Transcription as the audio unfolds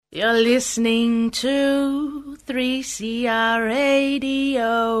You're listening to 3CR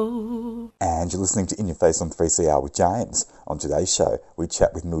Radio. And you're listening to In Your Face on 3CR with James. On today's show, we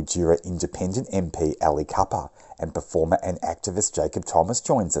chat with Mildura Independent MP Ali Cupper, and performer and activist Jacob Thomas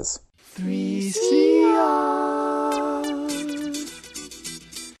joins us.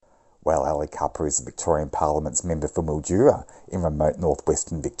 3CR. Well, Ali Cupper is the Victorian Parliament's member for Mildura in remote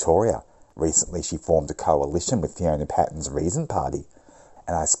northwestern Victoria. Recently, she formed a coalition with Fiona Patten's Reason Party,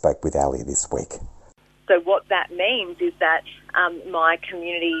 and I spoke with Ali this week. So what that means is that my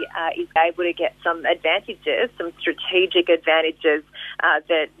community is able to get some advantages, some strategic advantages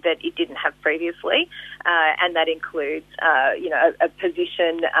that it didn't have previously, and that includes, a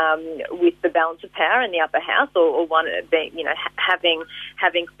position with the balance of power in the upper house, or one being, having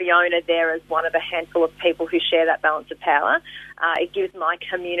Fiona there as one of a handful of people who share that balance of power. It gives my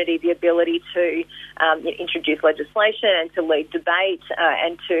community the ability to introduce legislation and to lead debate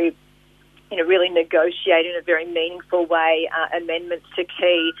and to really negotiate in a very meaningful way amendments to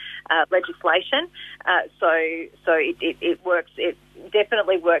key legislation. So it works. It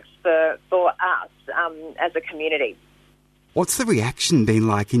definitely works for us as a community. What's the reaction been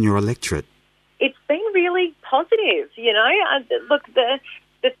like in your electorate? It's been really positive. Look, the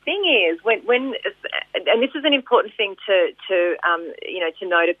thing is when and this is an important thing to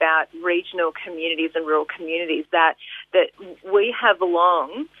note about regional communities and rural communities, that we have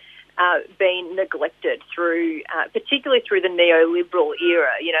long been neglected through, particularly through the neoliberal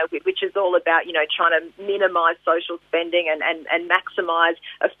era, which is all about, trying to minimise social spending and maximise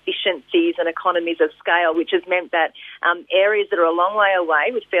efficiencies and economies of scale, which has meant that areas that are a long way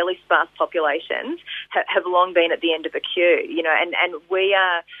away with fairly sparse populations have long been at the end of the queue, and we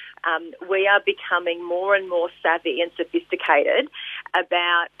are becoming more and more savvy and sophisticated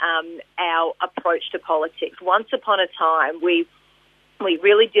about our approach to politics. Once upon a time, we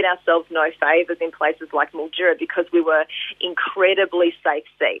really did ourselves no favours in places like Mildura because we were incredibly safe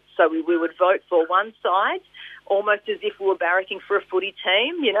seats. So we would vote for one side almost as if we were barracking for a footy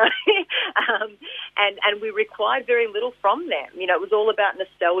team, and we required very little from them. It was all about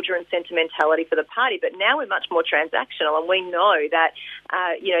nostalgia and sentimentality for the party. But now we're much more transactional, and we know that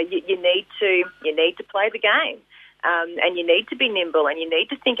you need to play the game. And you need to be nimble, and you need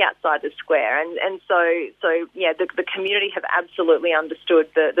to think outside the square. And so the community have absolutely understood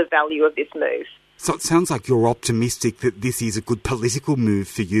the value of this move. So it sounds like you're optimistic that this is a good political move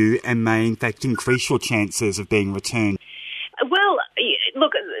for you and may in fact increase your chances of being returned. Well,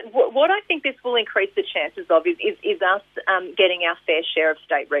 look, what I think this will increase the chances of is us getting our fair share of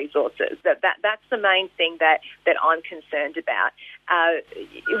state resources. That's the main thing that I'm concerned about.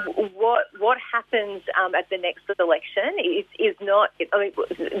 What happens at the next election is not.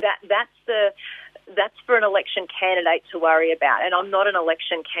 That's for an election candidate to worry about, and I'm not an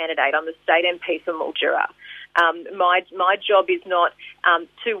election candidate. I'm the state MP for Mildura. My job is not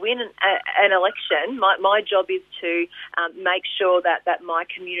to win an election. My job is to make sure that my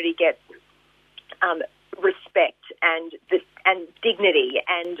community gets respect and dignity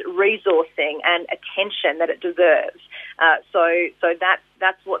and resourcing and attention that it deserves. So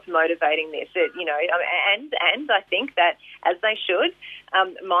that's what's motivating this. And I think that, as they should,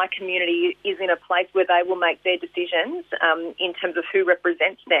 my community is in a place where they will make their decisions in terms of who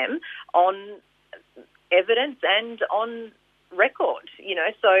represents them on evidence and on record,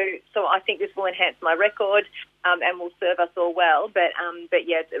 so I think this will enhance my record and will serve us all well. But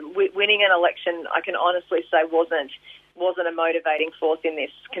winning an election, I can honestly say, wasn't a motivating force in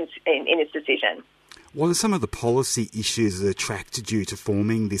this decision. What are some of the policy issues that attracted you to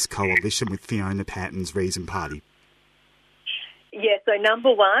forming this coalition with Fiona Patten's Reason Party? Yeah, so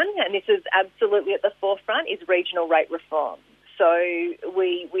number one, and this is absolutely at the forefront, is regional rate reform. So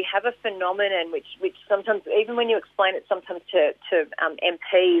we have a phenomenon which sometimes, even when you explain it sometimes to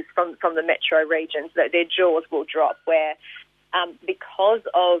MPs from the metro regions, that their jaws will drop, where because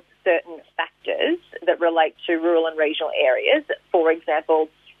of certain factors that relate to rural and regional areas, for example,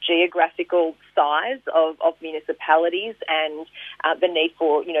 geographical size of municipalities and the need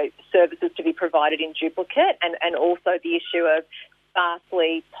for services to be provided in duplicate, and also the issue of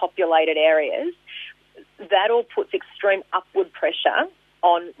sparsely populated areas, that all puts extreme upward pressure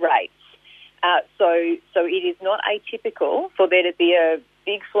on rates. So it is not atypical for there to be a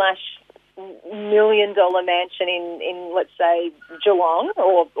big flash $1 million mansion in let's say Geelong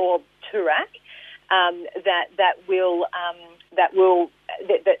or Toorak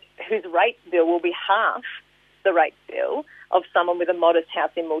whose rate bill will be half the rate bill of someone with a modest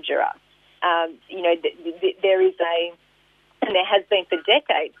house in Mildura. There is And there has been for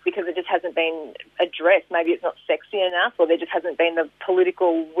decades, because it just hasn't been addressed. Maybe it's not sexy enough, or there just hasn't been the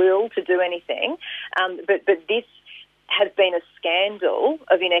political will to do anything. But this has been a scandal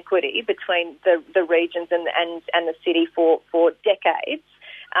of inequity between the regions and the city for decades.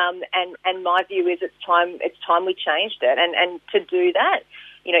 And my view is it's time we changed it. And to do that,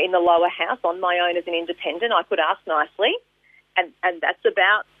 you know, in the lower house on my own as an independent, I could ask nicely, and that's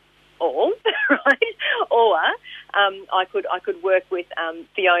about all, right? Or I could work with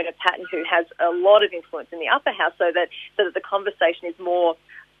Fiona Patten, who has a lot of influence in the upper house, so that the conversation is more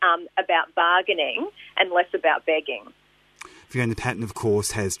about bargaining and less about begging. Fiona Patten, of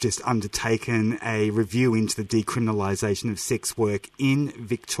course, has just undertaken a review into the decriminalisation of sex work in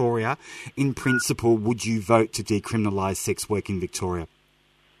Victoria. In principle, would you vote to decriminalise sex work in Victoria?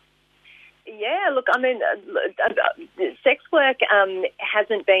 Yeah, look, I mean, sex work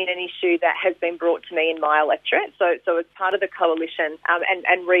hasn't been an issue that has been brought to me in my electorate. So as part of the coalition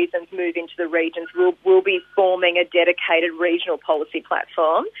and Reasons move into the regions, we'll be forming a dedicated regional policy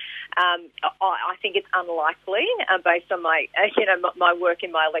platform. I think it's unlikely, based on my work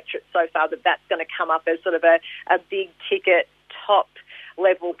in my electorate so far, that that's going to come up as sort of a big ticket top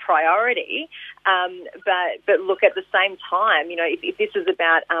level priority. But look, at the same time, you know, if this is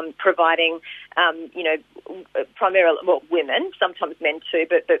about providing, primarily, well, women, sometimes men too,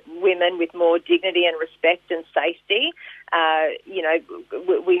 but women with more dignity and respect and safety,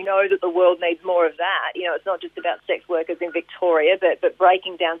 we know that the world needs more of that. You know, it's not just about sex workers in Victoria, but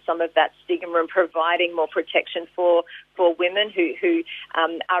breaking down some of that stigma and providing more protection for women who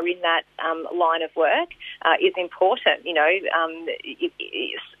are in that line of work is important. You know,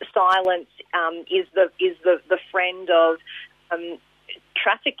 silence is the friend of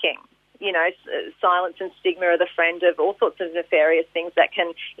trafficking. You know, silence and stigma are the friend of all sorts of nefarious things that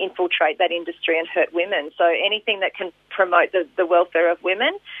can infiltrate that industry and hurt women. So anything that can promote the welfare of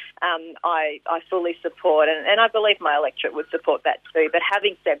women, I fully support, and I believe my electorate would support that too. But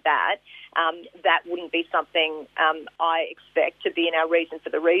having said that, that wouldn't be something I expect to be in our Reason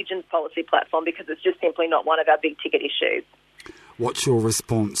for the Regions policy platform, because it's just simply not one of our big ticket issues. What's your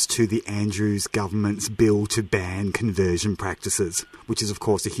response to the Andrews government's bill to ban conversion practices, which is, of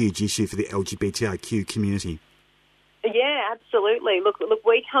course, a huge issue for the LGBTIQ community? Yeah, absolutely. Look,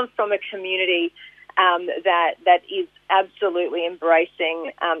 we come from a community that is absolutely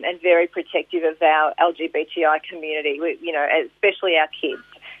embracing and very protective of our LGBTI community, especially our kids.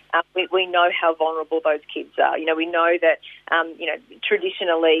 We know how vulnerable those kids are. You know, we know that,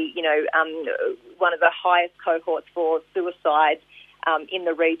 traditionally, one of the highest cohorts for suicide in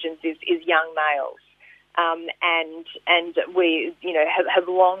the regions is young males. And we, have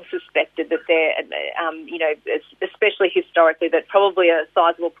long suspected that they're, especially historically, that probably a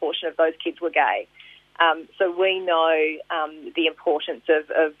sizable portion of those kids were gay. So we know the importance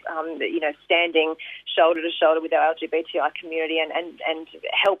of standing shoulder to shoulder with our LGBTI community and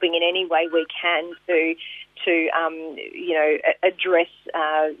helping in any way we can to address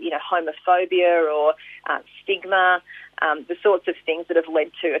homophobia or stigma, the sorts of things that have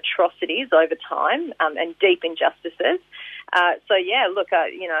led to atrocities over time and deep injustices. I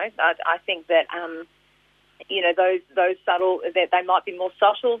think that. Those subtle, they might be more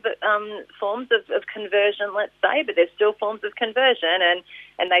subtle forms of conversion, let's say, but they're still forms of conversion,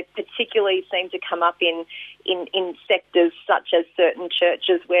 and they particularly seem to come up in sectors such as certain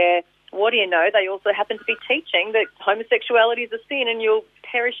churches where, what do you know, they also happen to be teaching that homosexuality is a sin and you'll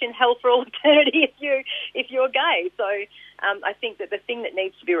perish in hell for all eternity if you're gay. So I think that the thing that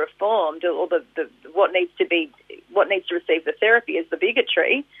needs to be reformed, or what needs to receive the therapy, is the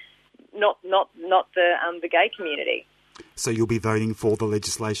bigotry. Not the gay community. So you'll be voting for the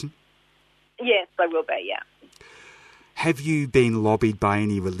legislation? Yes, I will be, yeah. Have you been lobbied by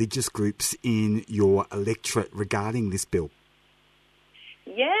any religious groups in your electorate regarding this bill?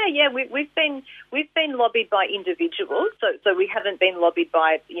 Yeah, we've been lobbied by individuals, so we haven't been lobbied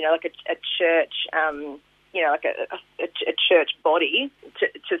by a church, a church body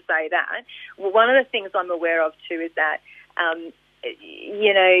to say that. Well, one of the things I'm aware of too is that.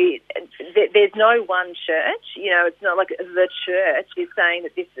 There's no one church. It's not like the church is saying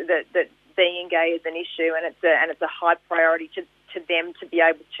that being gay is an issue, and it's a high priority to them to be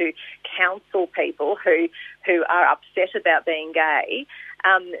able to counsel people who are upset about being gay.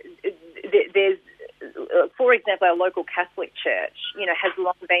 There's, for example, our local Catholic church, has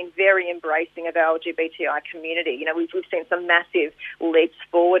long been very embracing of our LGBTI community. We've seen some massive leaps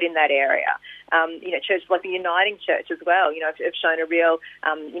forward in that area. Churches like the Uniting Church as well, have shown a real,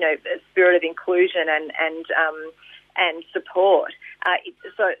 spirit of inclusion and support.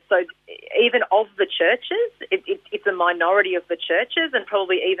 So even of the churches, it's a minority of the churches, and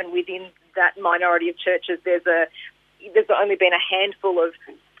probably even within that minority of churches, there's only been a handful of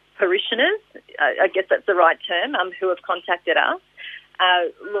parishioners, I guess that's the right term, who have contacted us.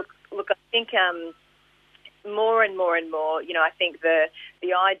 Look, I think more and more, I think the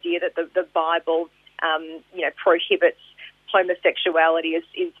idea that the Bible, prohibits homosexuality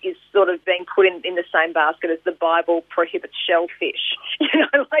is sort of being put in the same basket as the Bible prohibits shellfish.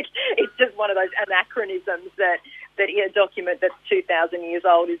 It's just one of those anachronisms that a document that's 2,000 years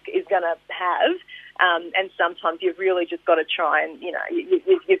old is going to have. And sometimes you've really just got to try and,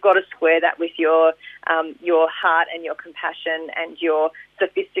 you've got to square that with your heart and your compassion and your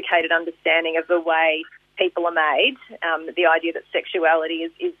sophisticated understanding of the way people are made. The idea that sexuality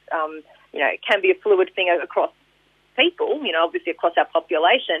is can be a fluid thing across people, obviously across our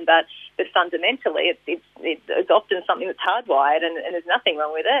population, but fundamentally it's often something that's hardwired, and there's nothing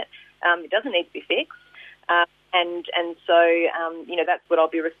wrong with it. It doesn't need to be fixed. And so, that's what I'll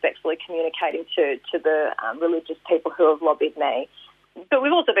be respectfully communicating to the religious people who have lobbied me. But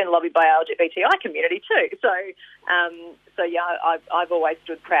we've also been lobbied by our LGBTI community too. So I've always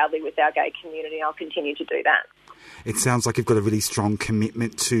stood proudly with our gay community, and I'll continue to do that. It sounds like you've got a really strong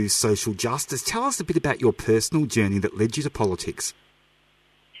commitment to social justice. Tell us a bit about your personal journey that led you to politics.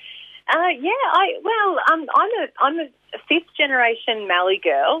 I'm a fifth generation Mallee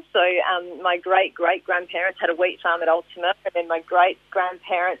girl. So my great grandparents had a wheat farm at Ultima, and then my great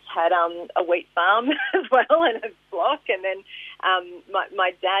grandparents had a wheat farm as well and a block. And then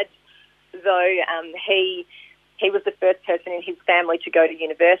my dad, though, he was the first person in his family to go to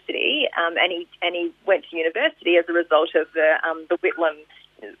university, and he went to university as a result of the Whitlam,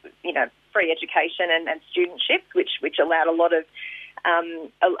 free education and studentships, which allowed a lot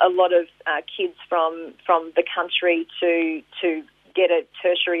of kids from the country to get a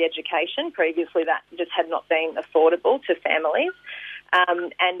tertiary education. Previously, that just had not been affordable to families.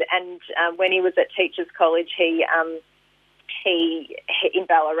 And when he was at Teachers College, he in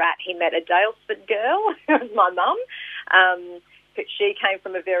Ballarat, he met a Daylesford girl, my mum. But she came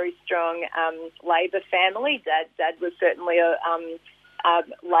from a very strong Labor family. Dad was certainly a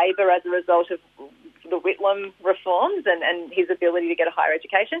Labor as a result of the Whitlam reforms and his ability to get a higher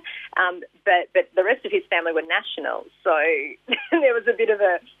education. But the rest of his family were Nationals, so there was a bit of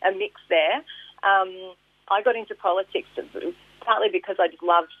a mix there. I got into politics partly because I'm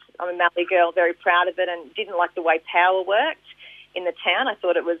a Mallee girl, very proud of it, and didn't like the way power worked in the town. I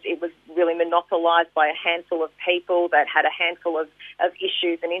thought it was really monopolised by a handful of people that had a handful of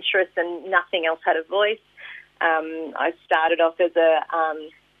issues and interests, and nothing else had a voice. I started off as a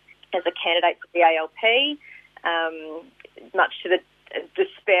candidate for the ALP, much to the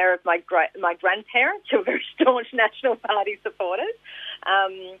despair of my grandparents, who were very staunch National Party supporters.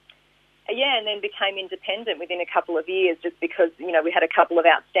 And then became independent within a couple of years, just because, we had a couple of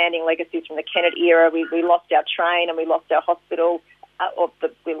outstanding legacies from the Kennett era. We lost our train and we lost our hospital, our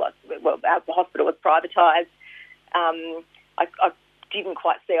hospital was privatised. I didn't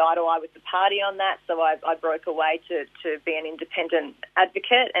quite see eye to eye with the party on that, so I broke away to be an independent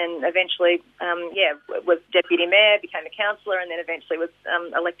advocate, and eventually, was deputy mayor, became a councillor, and then eventually was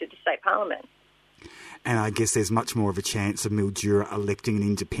elected to state parliament. And I guess there's much more of a chance of Mildura electing an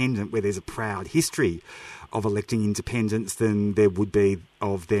independent, where there's a proud history of electing independents, than there would be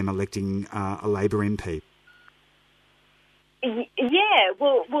of them electing a Labor MP. Yeah,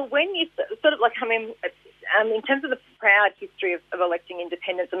 well, when you sort of in terms of the proud history of electing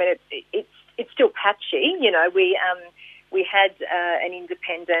independents, it's still patchy. We had an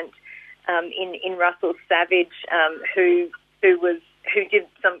independent in Russell Savage who did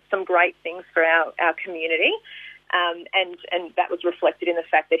some great things for our community, and that was reflected in the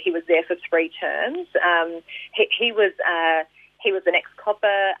fact that he was there for 3 terms. He was an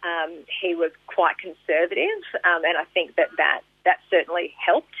ex-copper. He was quite conservative, and I think that certainly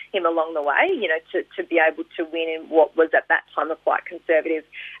helped him along the way, to be able to win in what was at that time a quite conservative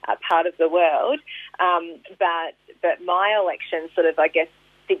part of the world. But my election sort of, I guess,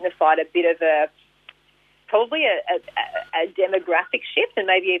 signified a bit of probably a demographic shift, and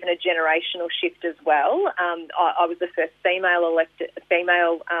maybe even a generational shift as well. I was the first female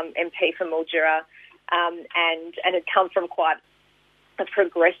MP for Mildura, and had come from quite a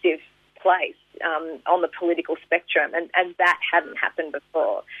progressive place on the political spectrum, and that hadn't happened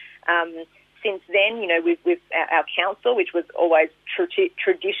before. Since then, with our council, which was always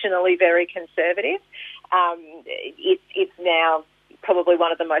traditionally very conservative, it's now probably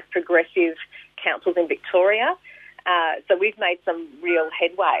one of the most progressive councils in Victoria. So we've made some real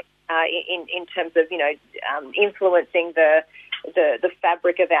headway. in terms of, influencing the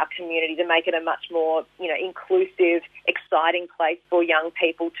fabric of our community to make it a much more, inclusive, exciting place for young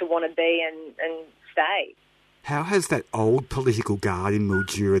people to want to be and stay. How has that old political guard in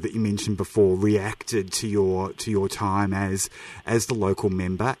Mildura that you mentioned before reacted to your time as the local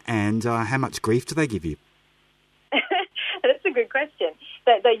member, and how much grief do they give you? That's a good question.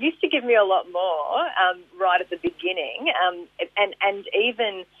 They used to give me a lot more right at the beginning, and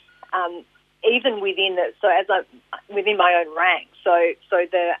even within within my own ranks. So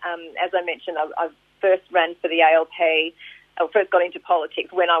as I mentioned, I first ran for the ALP. I first got into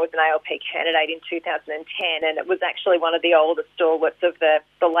politics when I was an ALP candidate in 2010, and it was actually one of the older stalwarts of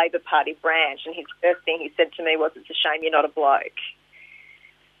the Labor Party branch. And his first thing he said to me was, "It's a shame you're not a bloke."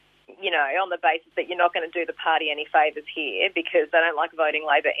 On the basis that you're not going to do the party any favours here because they don't like voting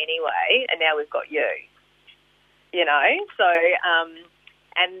Labor anyway, and now we've got you. So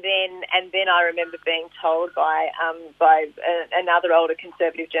and then I remember being told by another older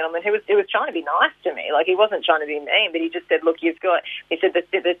Conservative gentleman who was trying to be nice to me, like he wasn't trying to be mean, but he just said, "Look, he said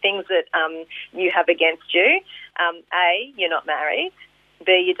the things that you have against you, A, you're not married,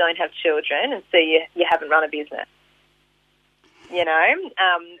 B, you don't have children, and C, you haven't run a business."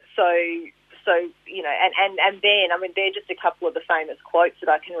 And then, I mean, they're just a couple of the famous quotes that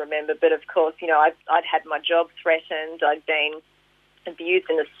I can remember. But of course, I'd had my job threatened. I'd been abused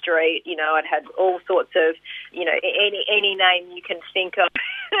in the street. I'd had all sorts of, any name you can think of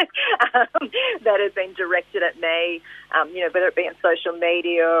that has been directed at me, whether it be on social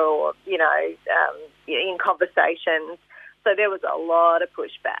media or, in conversations. So there was a lot of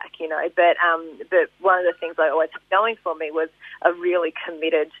pushback, but one of the things I always had going for me was a really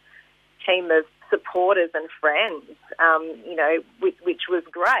committed team of supporters and friends, which was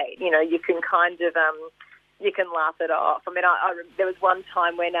great. You can kind of, you can laugh it off. I mean, there was one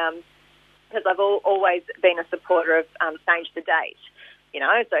time when, because I've always been a supporter of Change the Date,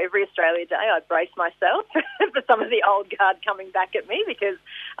 so every Australia Day I brace myself for some of the old guard coming back at me because,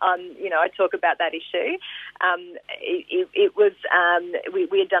 I talk about that issue. It was,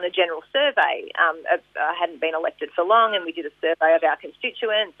 we had done a general survey. I hadn't been elected for long, and we did a survey of our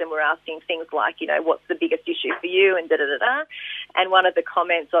constituents, and we're asking things like, what's the biggest issue for you, and da-da-da-da. And one of the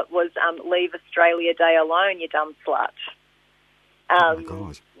comments was, leave Australia Day alone, you dumb slut. Oh my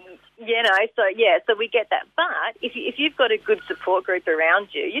God. So we get that. But if you've got a good support group around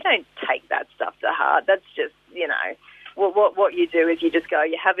you, you don't take that stuff to heart. That's just, what you do is you just go,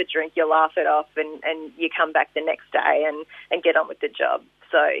 you have a drink, you laugh it off, and you come back the next day and get on with the job.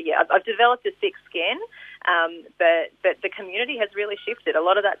 So, yeah, I've developed a thick skin, but the community has really shifted. A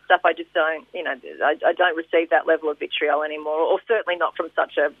lot of that stuff I just don't, I don't receive that level of vitriol anymore, or certainly not from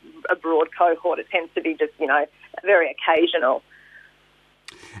such a broad cohort. It tends to be just, very occasional.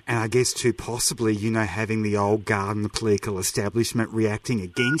 And I guess too, possibly, having the old guard and the political establishment reacting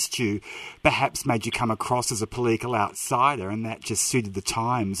against you perhaps made you come across as a political outsider, and that just suited the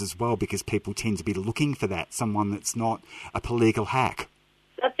times as well, because people tend to be looking for that, someone that's not a political hack.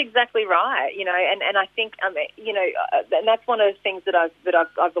 That's exactly right, and I think, and that's one of the things that I've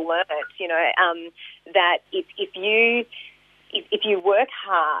learned, that if you work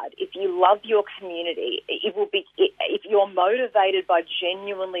hard, if you love your community, if you're motivated by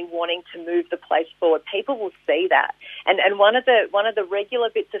genuinely wanting to move the place forward, people will see that. And one of the regular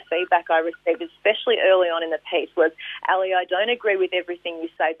bits of feedback I received, especially early on in the piece, was, Ali, I don't agree with everything you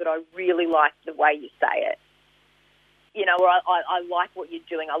say, but I really like the way you say it. Or I like what you're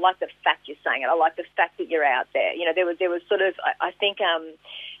doing. I like the fact you're saying it. I like the fact that you're out there. There was sort of, I think,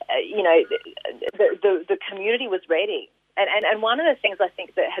 the community was ready. And one of the things I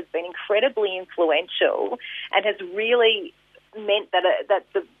think that has been incredibly influential and has really meant that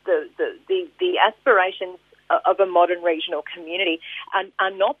the aspirations of a modern regional community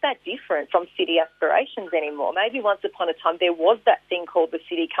are not that different from city aspirations anymore. Maybe once upon a time there was that thing called the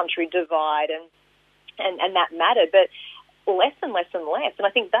city-country divide, and that mattered, but less and less and less. And I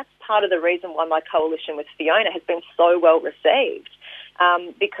think that's part of the reason why my coalition with Fiona has been so well received,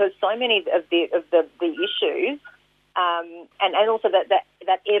 because so many of the issues. And also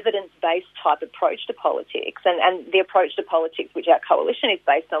that evidence-based type approach to politics, and the approach to politics which our coalition is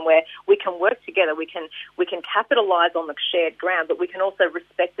based on, where we can work together, we can capitalise on the shared ground, but we can also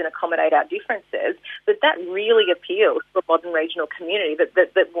respect and accommodate our differences. That really appeals to a modern regional community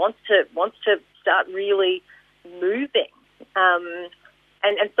that wants to start really moving.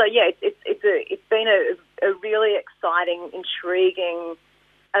 And so it's been a really exciting, intriguing,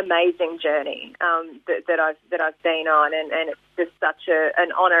 amazing journey that I've been on, and it's just such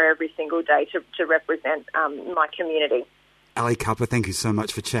an honour every single day to represent my community. Ali Cupper, thank you so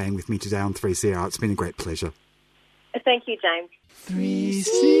much for chatting with me today on 3CR. It's been a great pleasure. Thank you, James.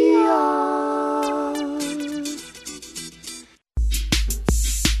 3CR.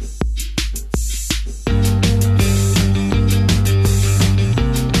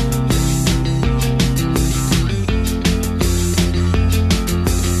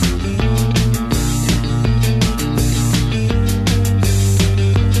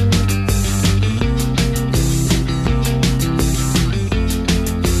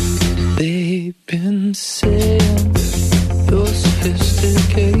 They've been saying you're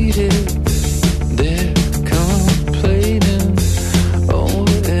sophisticated. They're complaining,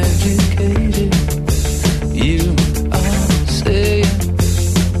 overeducated. You are saying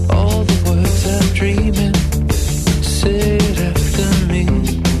all the words I'm dreaming. Say it after me.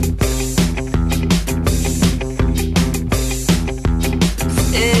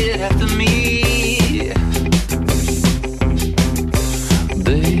 Say it after me.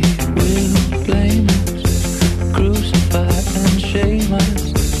 They will blame us, crucify and shame us.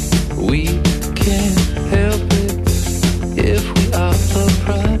 We can't help it if we are the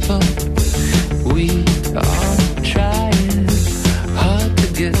problem. We are trying hard to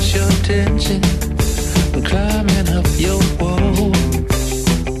get your attention, climbing up your wall.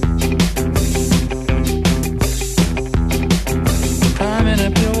 Climbing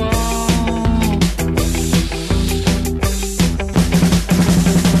up your wall.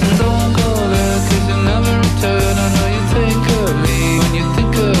 Don't go there, 'cause you never return. I know you think of me when you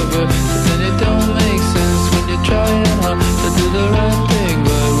think of her, but then it don't make sense when you're trying hard to do the right thing,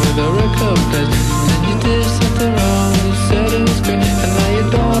 but with a recompense. And then you did something wrong, you said it was great, and now you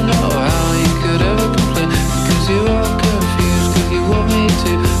don't know how you could ever complain, because you're all confused, 'cause you want me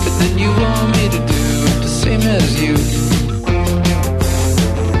to, but then you want me to do the same as you.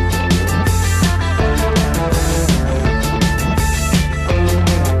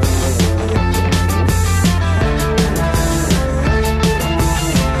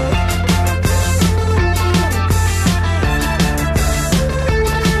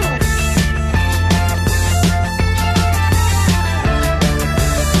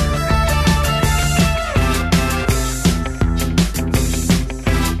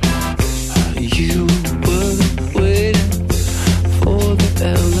 You were waiting for the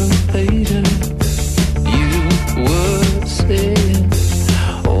elevator. You were saying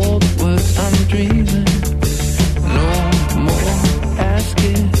all the words I'm dreaming. No more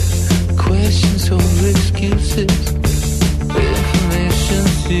asking questions or excuses.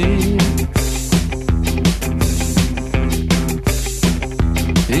 Information's here.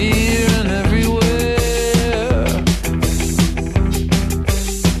 Here and everywhere.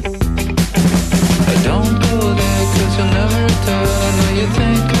 Don't go there, 'cause you'll never return. I know you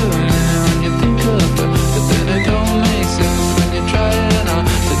think of me when you think of her, but then it don't make sense when you're trying hard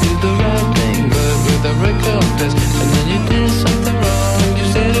to do the right thing, but with a recompense. And then you did something wrong, you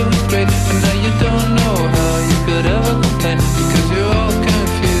said it was great, and now you don't know how you could ever complain, because you're all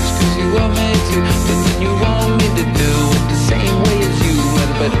confused, 'cause you want me to, but then you want me to do it the same way as you.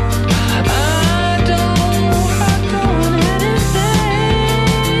 But I don't anything.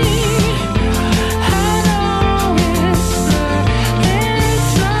 I know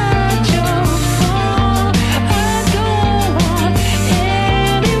it's not your fault. I don't want anyone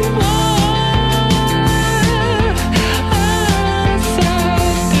else to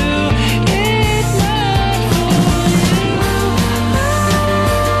do it right for you.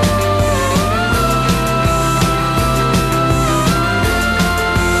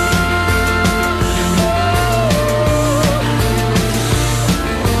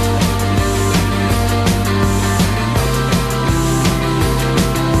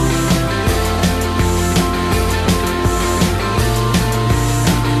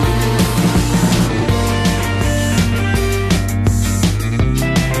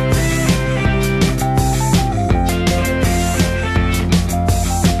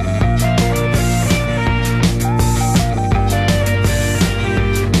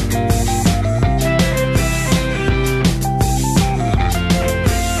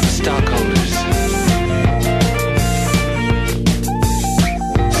 Stockholders.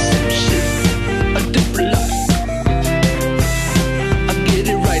 Same shit, a different life. I get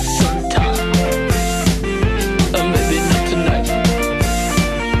it right sometime. Maybe not tonight.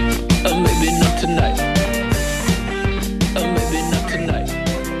 Maybe not tonight. Maybe not tonight.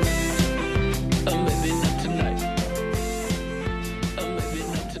 Maybe not tonight. Maybe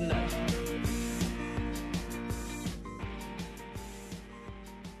not tonight.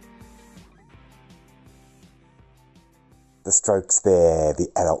 The Strokes there, The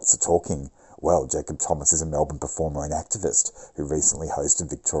Adults Are Talking, Well, Jacob Thomas is a Melbourne performer and activist who recently hosted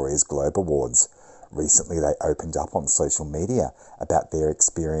Victoria's Globe Awards. Recently, they opened up on social media about their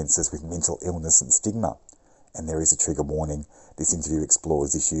experiences with mental illness and stigma. And there is a trigger warning. This interview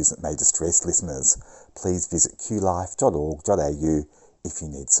explores issues that may distress listeners. Please visit qlife.org.au if you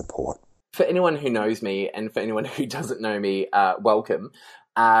need support. For anyone who knows me and for anyone who doesn't know me, welcome.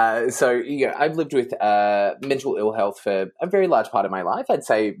 I've lived with mental ill health for a very large part of my life. I'd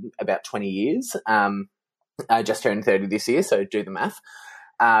say about 20 years. I just turned 30 this year, so do the math.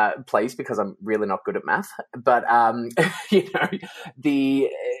 Please, because I'm really not good at math. But,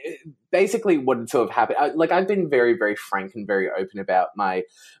 basically what sort of happened, I've been very, very frank and very open about my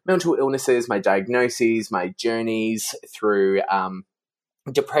mental illnesses, my diagnoses, my journeys through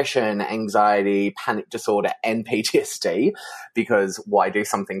depression, anxiety, panic disorder, and PTSD, because why do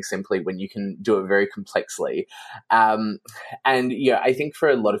something simply when you can do it very complexly? I think for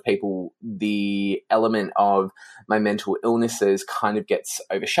a lot of people, the element of my mental illnesses kind of gets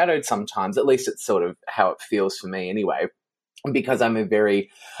overshadowed sometimes. At least it's sort of how it feels for me anyway. Because I'm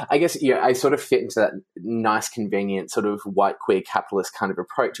I sort of fit into that nice, convenient sort of white, queer, capitalist kind of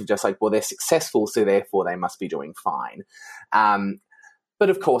approach of just like, well, they're successful, so therefore they must be doing fine. But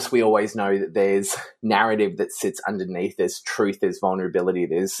of course, we always know that there's narrative that sits underneath. There's truth, there's vulnerability,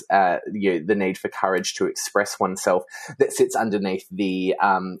 there's the need for courage to express oneself that sits underneath the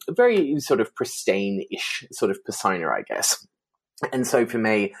very sort of pristine-ish sort of persona, I guess. And so for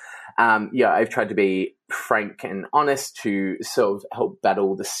me, I've tried to be frank and honest to sort of help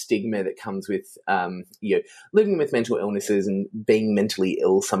battle the stigma that comes with, living with mental illnesses and being mentally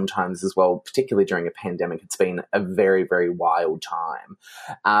ill sometimes as well, particularly during a pandemic. It's been a very, very wild time.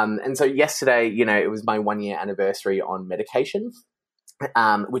 And so yesterday, it was my 1-year anniversary on medication.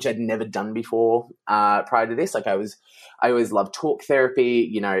 Which I'd never done before prior to this. I always loved talk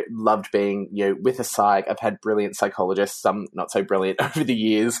therapy, loved being, with a psych. I've had brilliant psychologists, some not so brilliant over the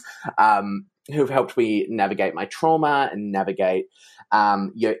years, who've helped me navigate my trauma and navigate,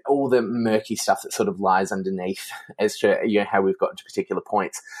 all the murky stuff that sort of lies underneath as to, how we've gotten to particular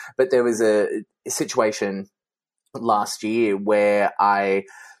points. But there was a situation last year where I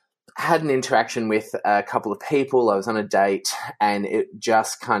had an interaction with a couple of people. I was on a date and it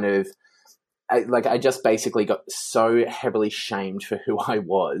just kind of, I just basically got so heavily shamed for who I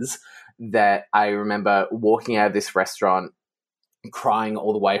was that I remember walking out of this restaurant, crying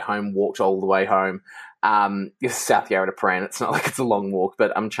all the way home, walked all the way home. It's South Yarra to Prahran. It's not like it's a long walk,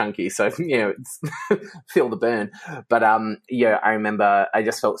 but I'm chunky, so it's feel the burn. But I remember I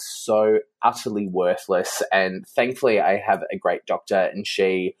just felt so utterly worthless, and thankfully I have a great doctor, and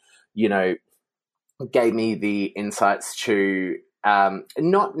she, gave me the insights to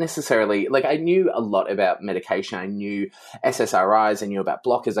not necessarily, I knew a lot about medication. I knew SSRIs, I knew about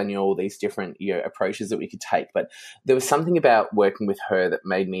blockers, I knew all these different approaches that we could take. But there was something about working with her that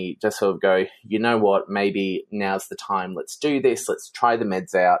made me just sort of go, you know what, maybe now's the time. Let's do this. Let's try the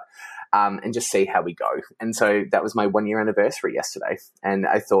meds out. And just see how we go. And so that was my 1-year anniversary yesterday. And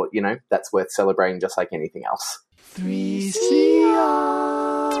I thought, that's worth celebrating just like anything else. 3CR.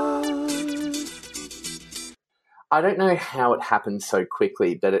 I don't know how it happened so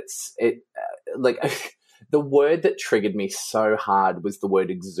quickly, but the word that triggered me so hard was the word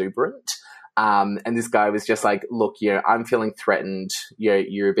exuberant. And this guy was just like, look, I'm feeling threatened.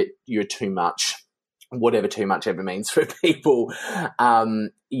 You're too much. Whatever too much ever means for people,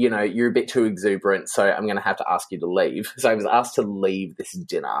 you're a bit too exuberant, so I'm going to have to ask you to leave. So I was asked to leave this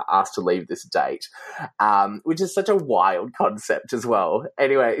dinner, asked to leave this date, which is such a wild concept as well.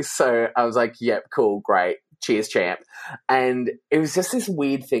 Anyway, so I was like, yep, cool, great, cheers, champ. And it was just this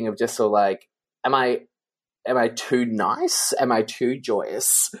weird thing of just sort of like, am I too nice? Am I too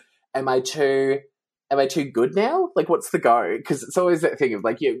joyous? Am I too good now? What's the go? Because it's always that thing of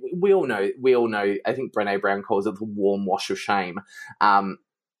we all know, I think Brené Brown calls it the warm wash of shame. Of,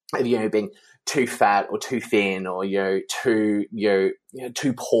 being too fat or too thin or, too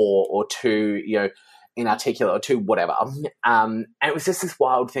poor or too, inarticulate or too whatever. And it was just this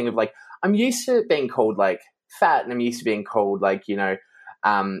wild thing of I'm used to being called fat, and I'm used to being called I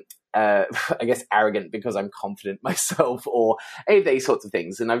guess arrogant because I'm confident myself, or any of these sorts of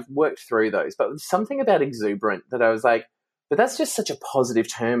things. And I've worked through those, but something about exuberant that I was like, but that's just such a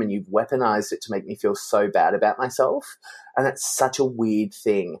positive term, and you've weaponized it to make me feel so bad about myself. And that's such a weird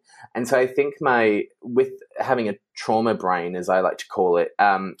thing. And so I think with having a trauma brain, as I like to call it,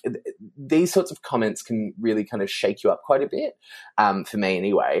 these sorts of comments can really kind of shake you up quite a bit, for me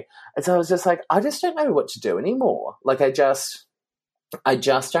anyway. And so I was just like, I just don't know what to do anymore. I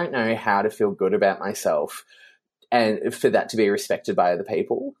just don't know how to feel good about myself and for that to be respected by other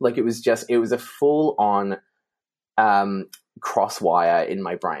people. Like, it was a full on crosswire in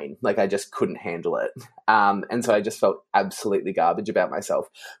my brain. Like, I just couldn't handle it. And so I just felt absolutely garbage about myself,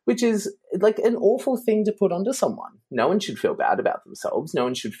 which is like an awful thing to put onto someone. No one should feel bad about themselves. No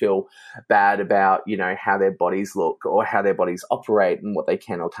one should feel bad about, how their bodies look or how their bodies operate and what they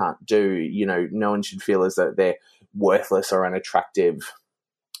can or can't do. No one should feel as though they're worthless or unattractive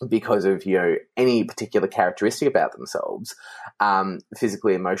because of, any particular characteristic about themselves,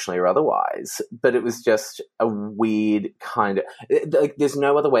 physically, emotionally, or otherwise. But it was just a weird kind of, like, there's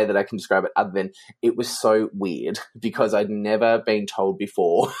no other way that I can describe it other than it was so weird because I'd never been told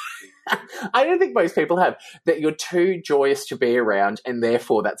before. I don't think most people have, that you're too joyous to be around and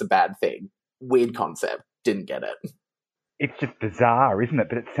therefore that's a bad thing. Weird concept. Didn't get it. It's just bizarre, isn't it?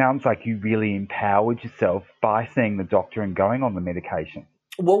 But it sounds like you really empowered yourself by seeing the doctor and going on the medication.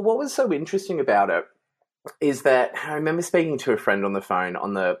 Well, what was so interesting about it is that I remember speaking to a friend on the phone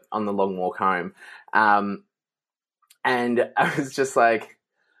on the long walk home, and I was just like,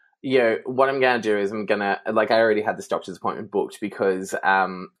 what I'm going to do is I already had this doctor's appointment booked because,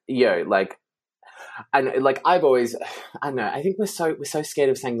 I've always, I don't know, I think we're so scared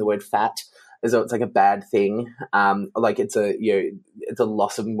of saying the word fat as though it's like a bad thing. It's a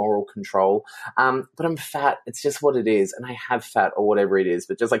loss of moral control. But I'm fat. It's just what it is. And I have fat or whatever it is.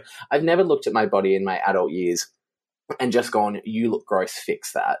 But just like, I've never looked at my body in my adult years and just gone, you look gross,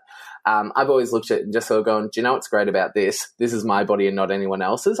 fix that. I've always looked at it and just sort of gone, do you know what's great about this? This is my body and not anyone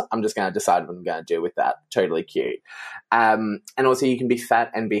else's. I'm just going to decide what I'm going to do with that. Totally cute. And also you can be fat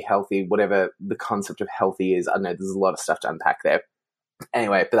and be healthy, whatever the concept of healthy is. I know there's a lot of stuff to unpack there.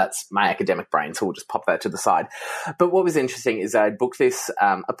 Anyway, but that's my academic brain, so we'll just pop that to the side. But what was interesting is I'd booked this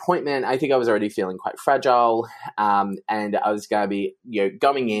appointment. I think I was already feeling quite fragile, and I was going to be,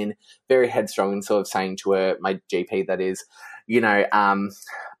 going in very headstrong and sort of saying to her, my GP, that is, I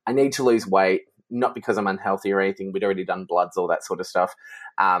need to lose weight, not because I'm unhealthy or anything. We'd already done bloods, all that sort of stuff,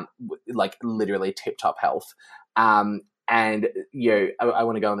 like literally tip-top health. And, I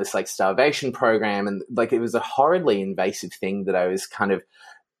want to go on this like starvation program. And like, it was a horridly invasive thing that I was kind of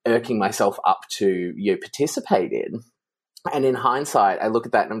irking myself up to, participate in. And in hindsight, I look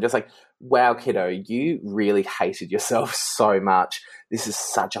at that and I'm just like, wow, kiddo, you really hated yourself so much. This is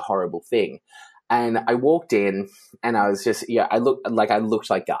such a horrible thing. And I walked in and I was just, I looked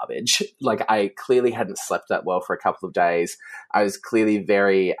like garbage. Like, I clearly hadn't slept that well for a couple of days. I was clearly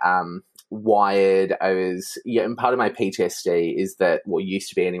very, wired. I was, and part of my PTSD is that, well, used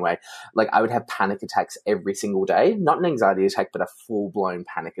to be anyway, like I would have panic attacks every single day, not an anxiety attack, but a full-blown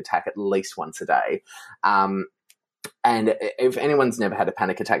panic attack at least once a day. And if anyone's never had a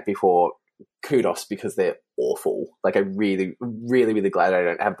panic attack before, kudos, because they're awful. Like, I'm really, really, really glad I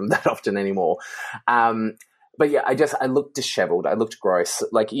don't have them that often anymore. But yeah, I looked disheveled. I looked gross.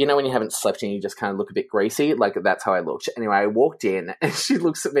 Like, when you haven't slept and you just kind of look a bit greasy, like that's how I looked. Anyway, I walked in and she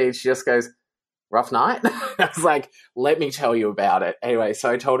looks at me and she just goes, rough night? I was like, let me tell you about it. Anyway,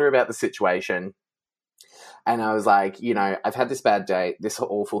 so I told her about the situation and I was like, I've had this bad day. This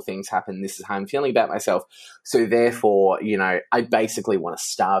awful thing's happened. This is how I'm feeling about myself. So therefore, I basically want to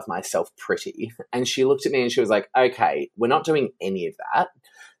starve myself pretty. And she looked at me and she was like, okay, we're not doing any of that.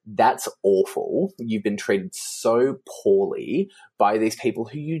 That's awful. You've been treated so poorly by these people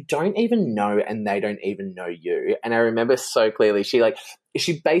who you don't even know and they don't even know you. And I remember so clearly,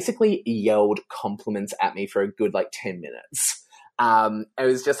 she basically yelled compliments at me for a good 10 minutes. It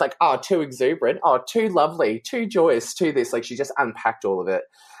was just like, oh, too exuberant, oh, too lovely, too joyous, too this. Like, she just unpacked all of it.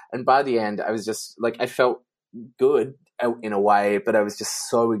 And by the end, I was just like, I felt good in a way, but I was just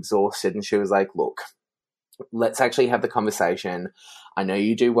so exhausted. And she was like, look, let's actually have the conversation. I know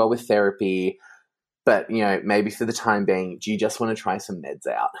you do well with therapy, but, maybe for the time being, do you just want to try some meds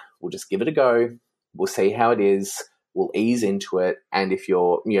out? We'll just give it a go. We'll see how it is. We'll ease into it. And if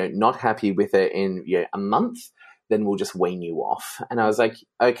you're, not happy with it in a month, then we'll just wean you off. And I was like,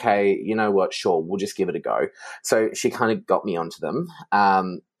 okay, you know what? Sure. We'll just give it a go. So she kind of got me onto them,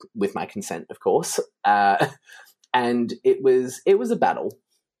 with my consent, of course. And it was a battle.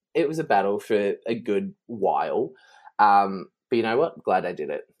 It was a battle for a good while. But you know what? Glad I did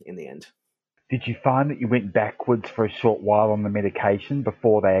it in the end. Did you find that you went backwards for a short while on the medication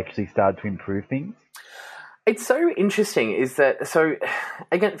before they actually started to improve things? It's so interesting is that, so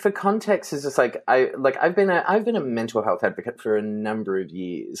again, for context, is just like, I've been a mental health advocate for a number of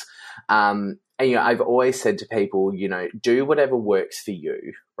years. And, I've always said to people, do whatever works for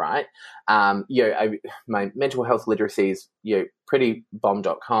you, right? My mental health literacy is,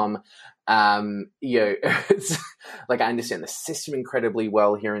 prettybomb.com. It's like I understand the system incredibly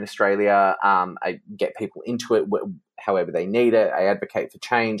well here in Australia. I get people into it however they need it. I advocate for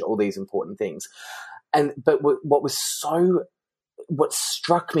change, all these important things. But what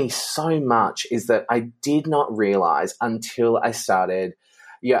struck me so much is that I did not realize until I started.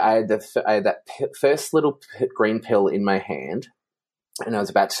 I had that first little green pill in my hand, and I was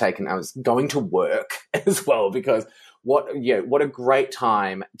about to take, and I was going to work as well, because what a great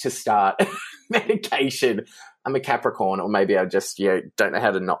time to start medication. I'm a Capricorn, or maybe I just don't know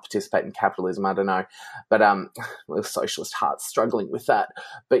how to not participate in capitalism. I don't know, but with socialist hearts struggling with that.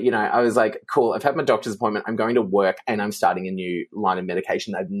 But I was like, cool. I've had my doctor's appointment. I'm going to work, and I'm starting a new line of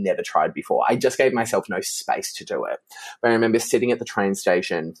medication I've never tried before. I just gave myself no space to do it. But I remember sitting at the train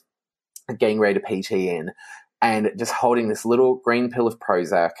station, getting ready to PT in, and just holding this little green pill of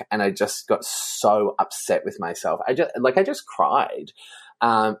Prozac, and I just got so upset with myself. I just cried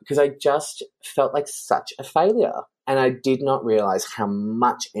because I just felt like such a failure, and I did not realize how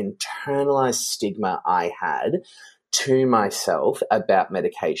much internalized stigma I had to myself about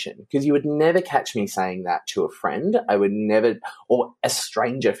medication. Because you would never catch me saying that to a friend. I would never, or a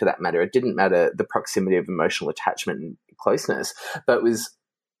stranger for that matter. It didn't matter the proximity of emotional attachment and closeness, but it was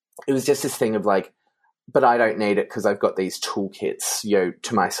just this thing of like, but I don't need it because I've got these toolkits,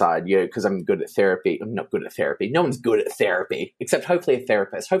 to my side, because I'm good at therapy. I'm not good at therapy. No one's good at therapy, except hopefully a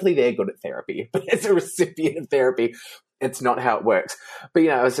therapist. Hopefully they're good at therapy. But as a recipient of therapy, it's not how it works. But,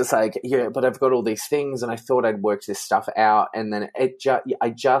 I was just like, but I've got all these things, and I thought I'd worked this stuff out. And then I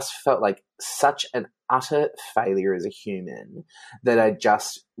just felt like such an utter failure as a human that I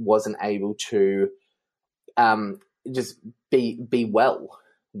just wasn't able to just be well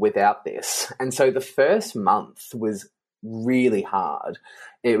without this. And so the first month was really hard.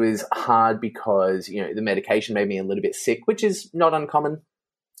 It was hard because, the medication made me a little bit sick, which is not uncommon.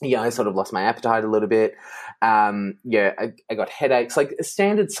 I sort of lost my appetite a little bit. I got headaches, like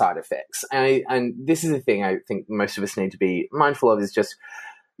standard side effects. And this is the thing I think most of us need to be mindful of is just,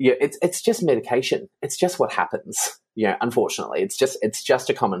 it's just medication. It's just what happens. Unfortunately, it's just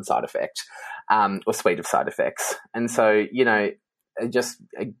a common side effect, or suite of side effects. And so, I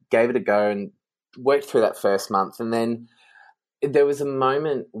gave it a go and worked through that first month. And then there was a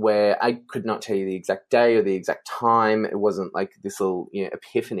moment where I could not tell you the exact day or the exact time. It wasn't like this little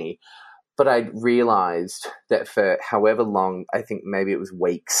epiphany, but I realized that for however long, I think maybe it was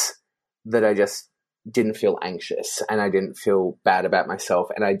weeks, that I just didn't feel anxious, and I didn't feel bad about myself,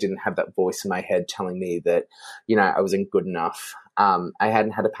 and I didn't have that voice in my head telling me that, I wasn't good enough. I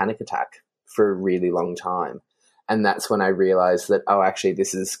hadn't had a panic attack for a really long time. And that's when I realized that, actually,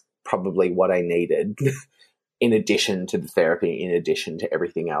 this is probably what I needed in addition to the therapy, in addition to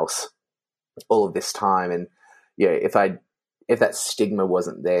everything else, all of this time. And if that stigma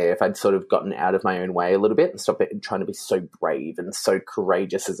wasn't there, if I'd sort of gotten out of my own way a little bit and stopped trying to be so brave and so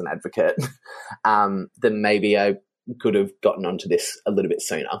courageous as an advocate, then maybe I could have gotten onto this a little bit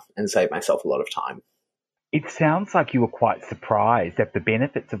sooner and saved myself a lot of time. It sounds like you were quite surprised at the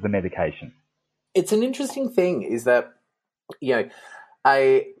benefits of the medication. It's an interesting thing is that,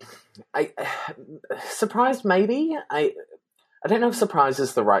 I surprised maybe. I don't know if surprise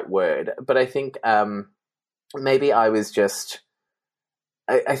is the right word, but I think maybe I was just,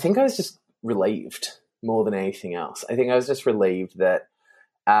 I think I was just relieved more than anything else. I think I was just relieved that,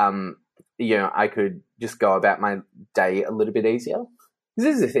 I could just go about my day a little bit easier.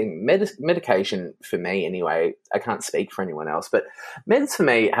 This is the thing, medication for me anyway, I can't speak for anyone else, but meds for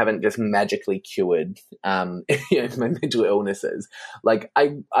me haven't just magically cured my mental illnesses. Like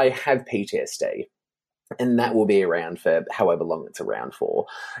I have PTSD, and that will be around for however long it's around for.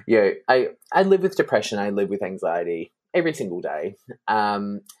 I live with depression, I live with anxiety every single day.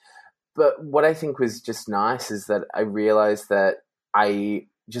 But what I think was just nice is that I realized that I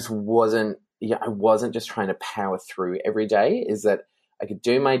just wasn't just trying to power through every day, is that I could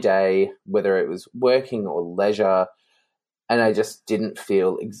do my day, whether it was working or leisure, and I just didn't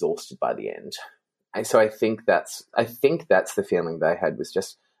feel exhausted by the end. And so I think that's the feeling that I had, was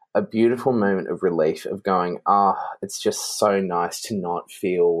just a beautiful moment of relief of going, it's just so nice to not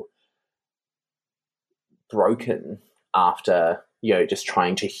feel broken after, just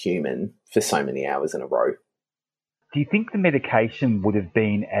trying to human for so many hours in a row. Do you think the medication would have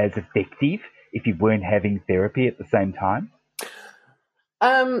been as effective if you weren't having therapy at the same time?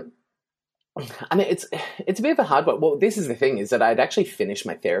 I mean, it's a bit of a hard one. Well, this is the thing, is that I'd actually finished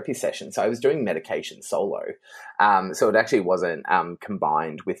my therapy session. So I was doing medication solo. So it actually wasn't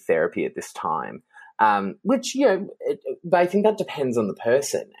combined with therapy at this time. Which, but I think that depends on the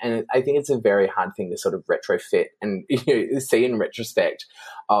person. And I think it's a very hard thing to sort of retrofit and see in retrospect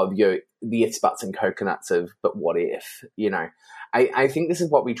of the ifs, buts and coconuts of, but what if, I think this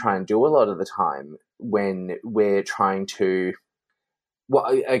is what we try and do a lot of the time when we're trying to, well,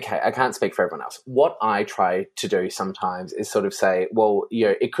 okay, I can't speak for everyone else. What I try to do sometimes is sort of say, well,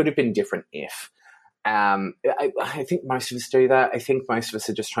 it could have been different if. I think most of us do that. I think most of us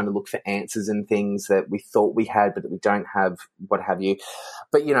are just trying to look for answers in things that we thought we had, but that we don't have, what have you.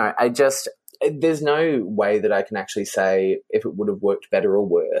 But, there's no way that I can actually say if it would have worked better or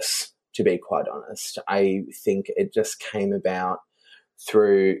worse, to be quite honest. I think it just came about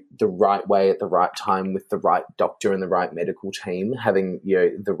through the right way at the right time with the right doctor and the right medical team, having,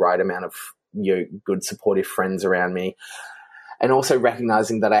 the right amount of, good supportive friends around me. And also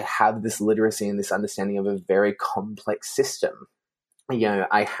recognizing that I have this literacy and this understanding of a very complex system.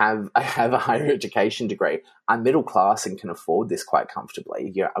 I have a higher education degree. I'm middle class and can afford this quite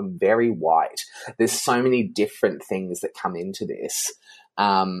comfortably. I'm very white. There's so many different things that come into this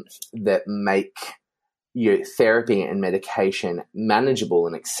that make therapy and medication manageable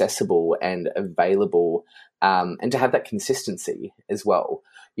and accessible and available, and to have that consistency as well.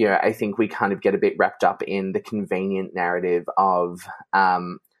 I think we kind of get a bit wrapped up in the convenient narrative of,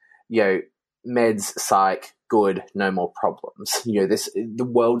 meds, psych, good, no more problems. The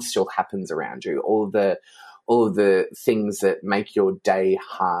world still happens around you. All of the things that make your day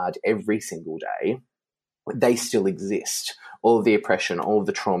hard every single day, they still exist. All of the oppression, all of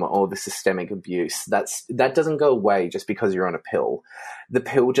the trauma, all of the systemic abuse, that doesn't go away just because you're on a pill. The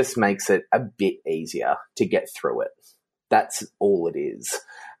pill just makes it a bit easier to get through it. That's all it is.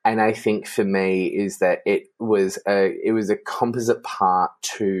 And I think for me is that it was a composite part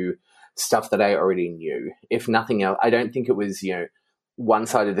to stuff that I already knew. If nothing else, I don't think it was, one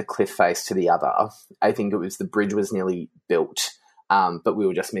side of the cliff face to the other. I think it was the bridge was nearly built, but we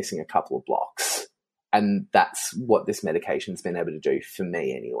were just missing a couple of blocks. And that's what this medication's been able to do for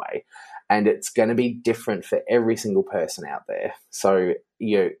me anyway. And it's going to be different for every single person out there. So,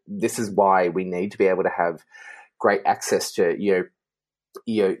 this is why we need to be able to have great access to,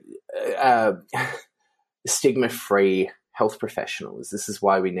 stigma-free health professionals. This is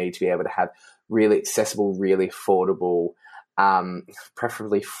why we need to be able to have really accessible, really affordable,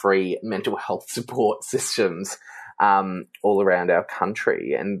 preferably free mental health support systems all around our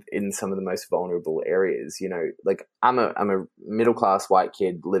country and in some of the most vulnerable areas. I'm a middle-class white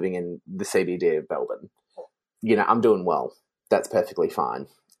kid living in the CBD of Melbourne. I'm doing well. That's perfectly fine.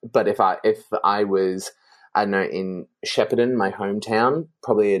 But if I was, I don't know, in Shepparton, my hometown,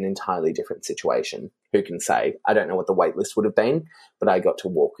 probably an entirely different situation. Who can say? I don't know what the wait list would have been, but I got to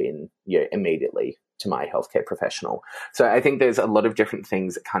walk in immediately to my healthcare professional. So I think there's a lot of different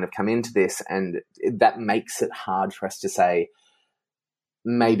things that kind of come into this, and that makes it hard for us to say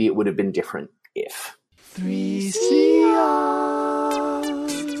maybe it would have been different if. 3CR.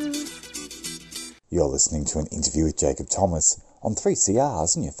 You're listening to an interview with Jacob Thomas on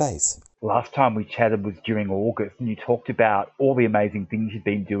 3CR's In Your Face. Last time we chatted was during August, and you talked about all the amazing things you've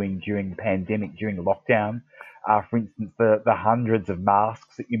been doing during the pandemic, during the lockdown. For instance, the hundreds of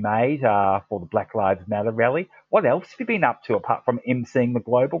masks that you made for the Black Lives Matter rally. What else have you been up to apart from emceeing the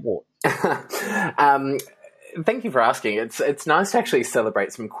Globe Awards? Thank you for asking. It's nice to actually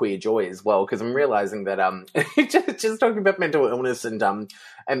celebrate some queer joy as well, because I'm realizing that just talking about mental illness and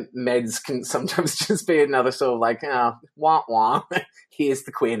meds can sometimes just be another sort of like wah wah. Here's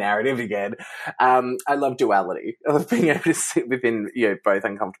the queer narrative again. I love duality. I love being able to sit within both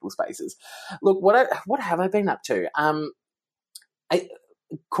uncomfortable spaces. Look, what have I been up to?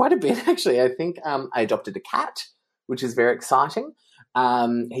 Quite a bit actually. I think I adopted a cat, which is very exciting.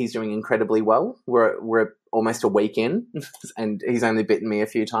 He's doing incredibly well. We're almost a week in, and he's only bitten me a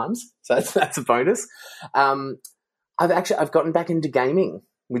few times, so that's a bonus. I've gotten back into gaming,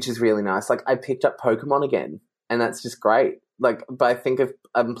 which is really nice. Like, I picked up Pokemon again, and that's just great. Like, but I think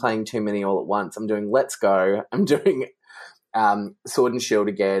I'm playing too many all at once. I'm doing Let's Go. I'm doing Sword and Shield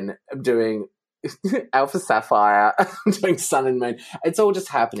again. I'm doing Alpha Sapphire. I'm doing Sun and Moon. It's all just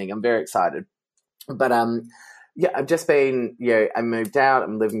happening. I'm very excited. But yeah, I've just been, I moved out.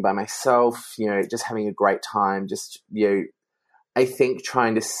 I'm living by myself, just having a great time. Just, I think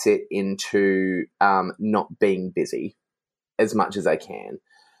trying to sit into not being busy as much as I can.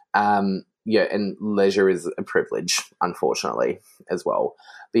 And leisure is a privilege, unfortunately, as well.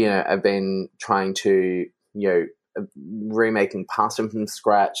 But, I've been trying to, remaking pasta from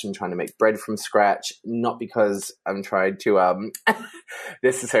scratch and trying to make bread from scratch, not because I'm trying to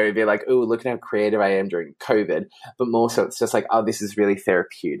necessarily be like, oh, look at how creative I am during COVID, but more so it's just like, oh, this is really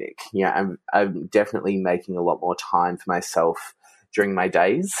therapeutic. Yeah, I'm definitely making a lot more time for myself during my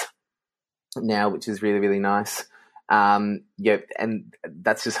days now, which is really, really nice. And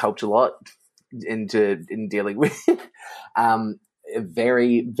that's just helped a lot in dealing with a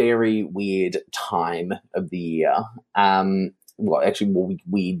very, very weird time of the year.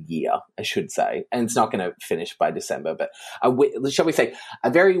 Weird year, I should say. And it's not going to finish by December, but shall we say a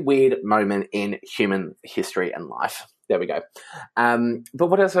very weird moment in human history and life. There we go. But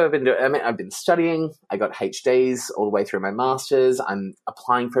what else have I been doing? I mean, I've been studying. I got HDs all the way through my master's. I'm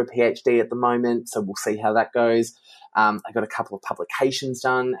applying for a PhD at the moment, so we'll see how that goes. I got a couple of publications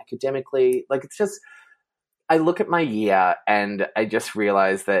done academically. Like, it's just, I look at my year and I just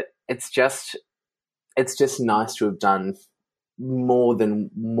realize that it's just nice to have done more than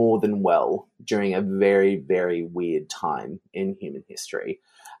well during a very, very weird time in human history.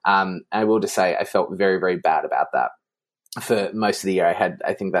 I will just say I felt very, very bad about that. For most of the year, I had,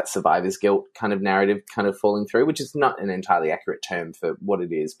 I think, that survivor's guilt kind of narrative kind of falling through, which is not an entirely accurate term for what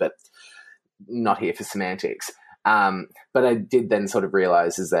it is, but not here for semantics. But I did then sort of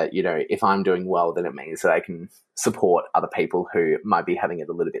realize is that, you know, if I'm doing well, then it means that I can support other people who might be having it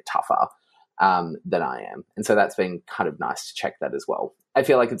a little bit tougher than I am. And so that's been kind of nice to check that as well. I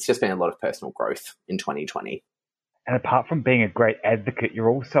feel like it's just been a lot of personal growth in 2020. And apart from being a great advocate, you're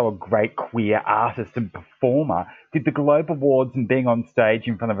also a great queer artist and performer. Did the Globe Awards and being on stage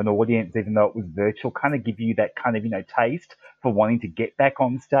in front of an audience, even though it was virtual, kind of give you that kind of, you know, taste for wanting to get back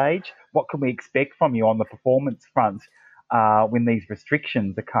on stage? What can we expect from you on the performance front when these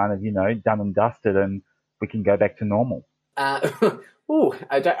restrictions are kind of, you know, done and dusted and we can go back to normal? I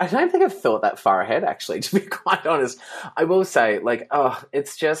don't think I've thought that far ahead, actually, to be quite honest. I will say, like,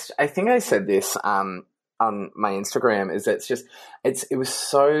 it's just, I think I said this on my Instagram, is that it was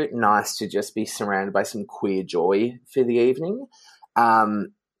so nice to just be surrounded by some queer joy for the evening.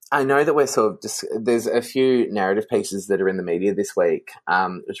 I know that we're sort of there's a few narrative pieces that are in the media this week,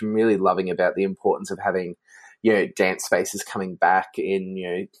 which I'm really loving, about the importance of having, you know, dance spaces coming back in,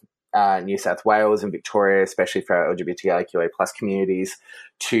 you know, New South Wales and Victoria, especially for our LGBTIQA+ communities,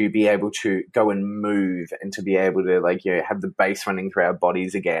 to be able to go and move and to be able to, like, you know, have the bass running through our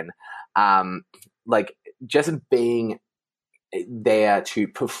bodies again. Like, just being there to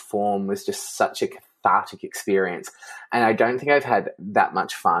perform was just such a cathartic experience. And I don't think I've had that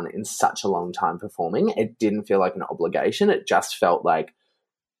much fun in such a long time performing. It didn't feel like an obligation. It just felt like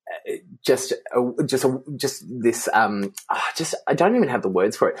just this, I don't even have the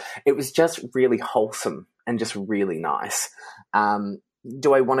words for it. It was just really wholesome and just really nice.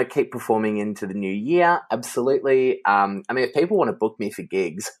 Do I want to keep performing into the new year? Absolutely. I mean, if people want to book me for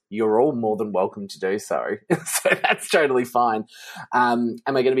gigs, you're all more than welcome to do so. So that's totally fine. Am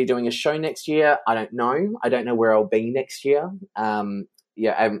I going to be doing a show next year? I don't know. I don't know where I'll be next year. I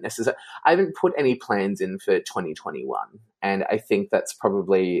haven't put any plans in for 2021. And I think that's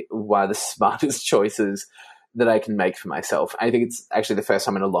probably one of the smartest choices that I can make for myself. I think it's actually the first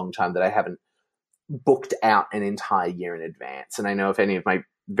time in a long time that I haven't booked out an entire year in advance. And I know if any of my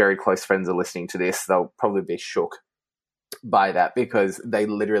very close friends are listening to this, they'll probably be shook by that, because they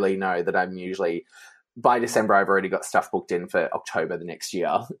literally know that I'm usually, by December, I've already got stuff booked in for October the next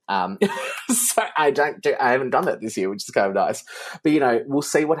year. So I haven't done that this year, which is kind of nice. But, you know, we'll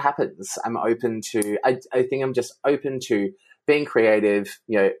see what happens. I'm open to, I think I'm just open to being creative,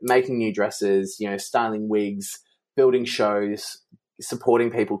 you know, making new dresses, you know, styling wigs, building shows, supporting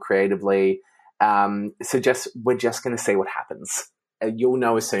people creatively. So we're just going to see what happens. You'll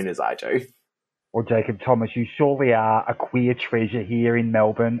know as soon as I do. Well, Jacob Thomas, you surely are a queer treasure here in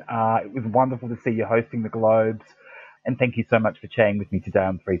Melbourne. It was wonderful to see you hosting the Globes. And thank you so much for chatting with me today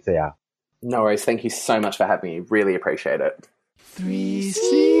on 3CR. No worries. Thank you so much for having me. Really appreciate it.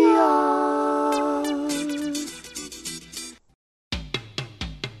 3CR.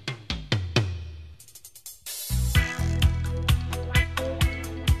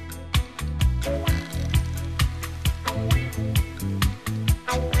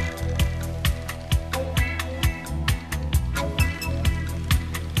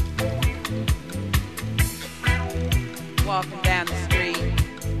 Walking down the street,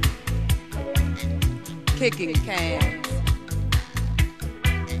 kicking cans,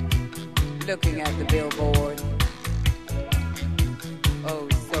 looking at the billboard. Oh,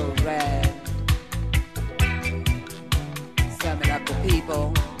 so rad. Summing up the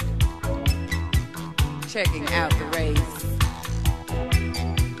people, checking out the race,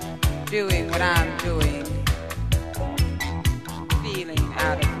 doing what I'm doing,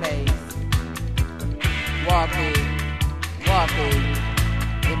 walking, walking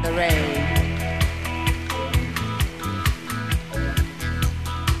in the rain.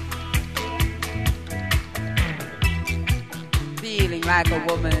 Feeling like a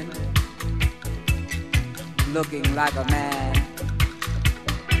woman, looking like a man,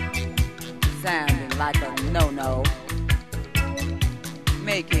 sounding like a no-no,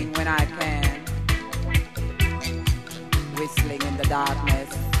 making when I can, whistling in the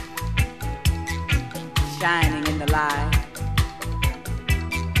darkness, shining in the light,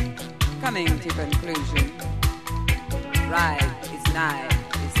 coming to conclusion, right is night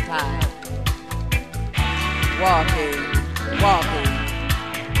is time, walking, walking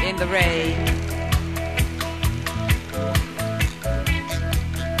in the rain.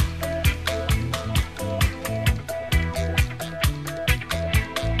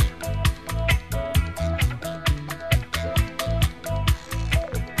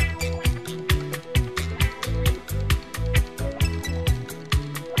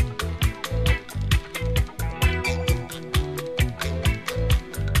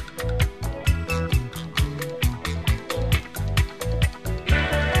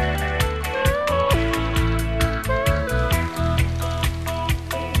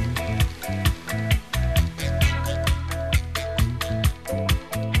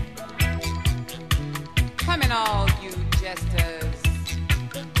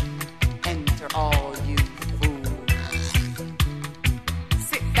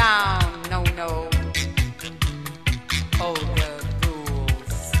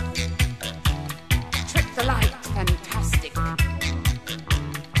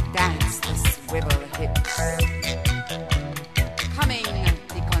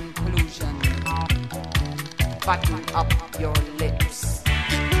 Button up your lips.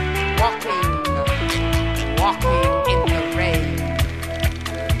 Walking, walking in the rain.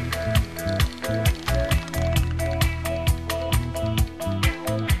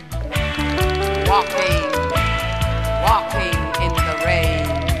 Walking, walking in the rain.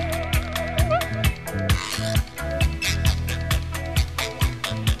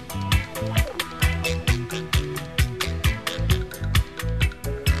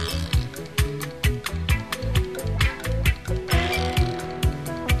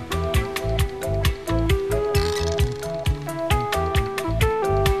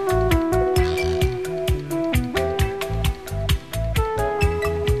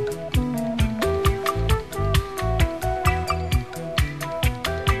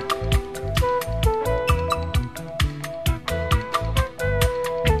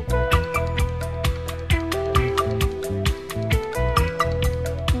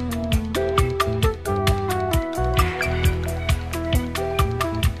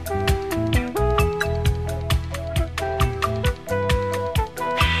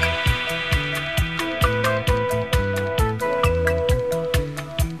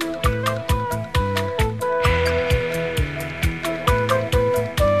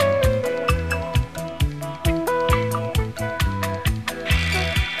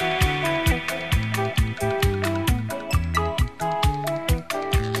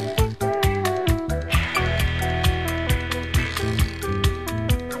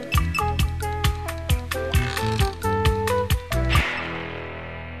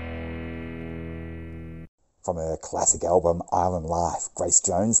 From her classic album Island Life, Grace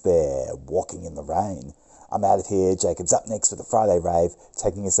Jones there, Walking in the Rain. I'm out of here. Jacob's up next with the Friday Rave,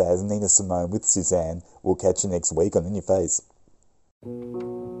 taking us as Nina Simone with Suzanne. We'll catch you next week on In Your Face.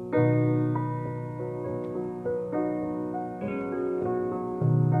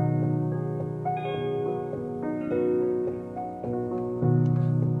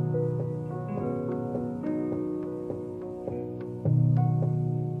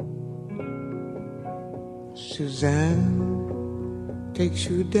 Suzanne takes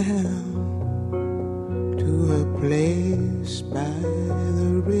you down to a place by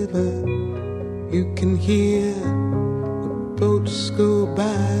the river. You can hear the boats go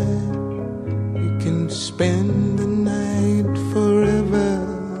by. You can spend the night forever.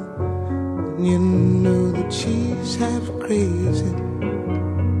 And you know that she's half crazy,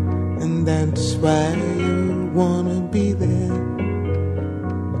 and that's why you wanna be there.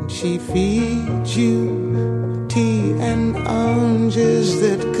 And she feeds you tea and oranges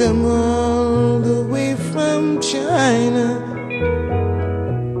that come all the way from China.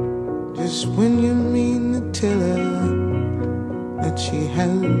 Just when you mean to tell her that you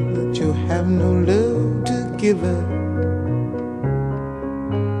have no love to give her,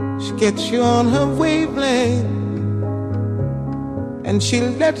 she gets you on her wavelength, and she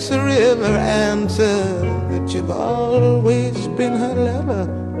lets the river answer that you've always been her lover.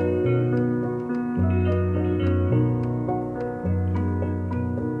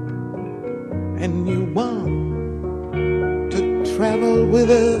 and you want to travel with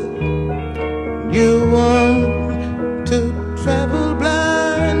her. You want to travel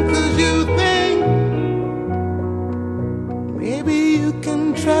blind 'cause you think maybe you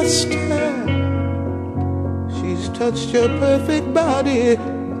can trust her. She's touched your perfect body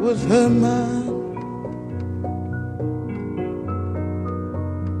with her mind.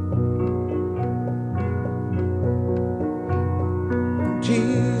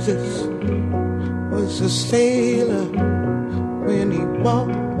 Jesus was a sailor when he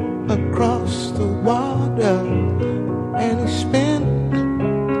walked across the water, and he spent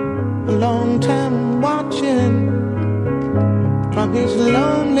a long time watching from his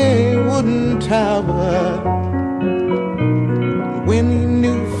lonely wooden tower. When he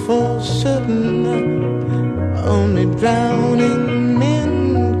knew for certain only drowning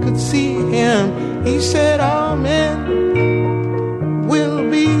men could see him, he said, all men will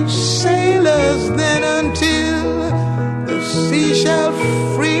be sailors then until the sea shall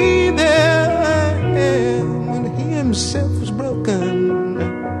free them. When he himself was broken,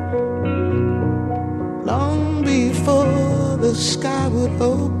 long before the sky would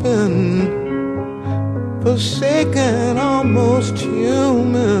open, forsaken, almost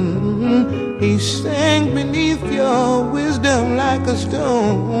human, he sank beneath your wisdom like a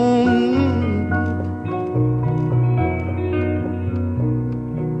stone.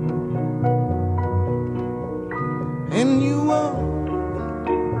 And you want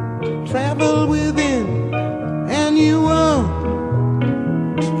to travel within, and you want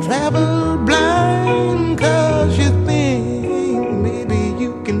to travel blind, 'cause you think maybe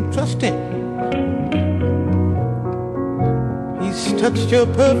you can trust him. He's touched your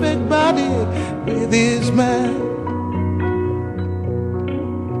perfect body with his mind.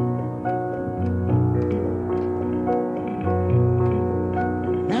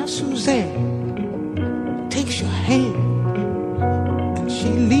 Now Suzanne takes your hand and she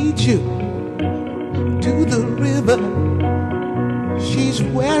leads you to the river. She's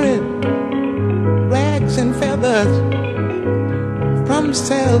wearing rags and feathers from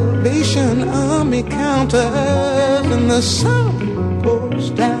Salvation Army counters, and the sun pours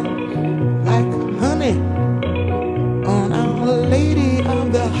down like honey on Our Lady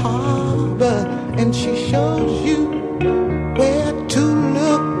of the Harbor, and she shows you where to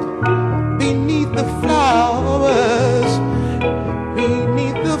look beneath the flowers.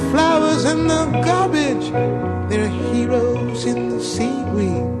 Beneath the flowers and the garbage, there are heroes in the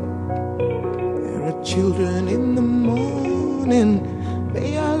seaweed. There are children in the morning,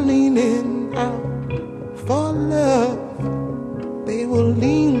 they are leaning out for love. They will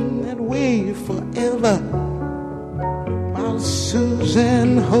lean that way forever, while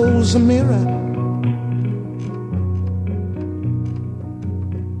Suzanne holds a mirror.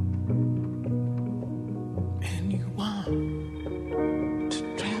 And you want to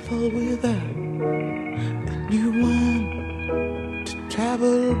travel with her, and you want to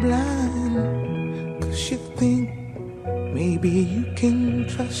travel blind, 'cause you think maybe you can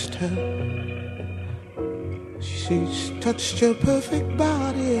trust her. She's touched your perfect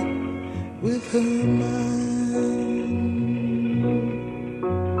body with her mind.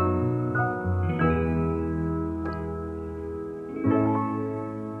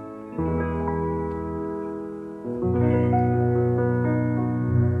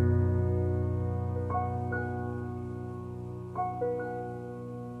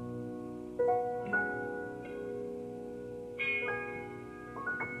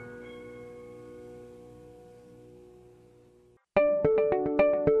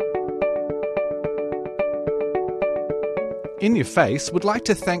 In Your Face would like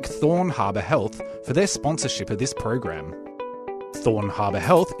to thank Thorn Harbour Health for their sponsorship of this program. Thorn Harbour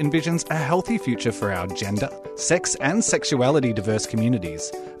Health envisions a healthy future for our gender, sex and sexuality diverse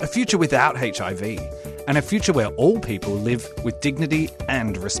communities, a future without HIV, and a future where all people live with dignity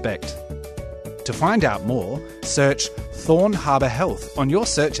and respect. To find out more, search Thorn Harbour Health on your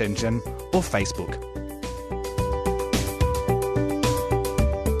search engine or Facebook.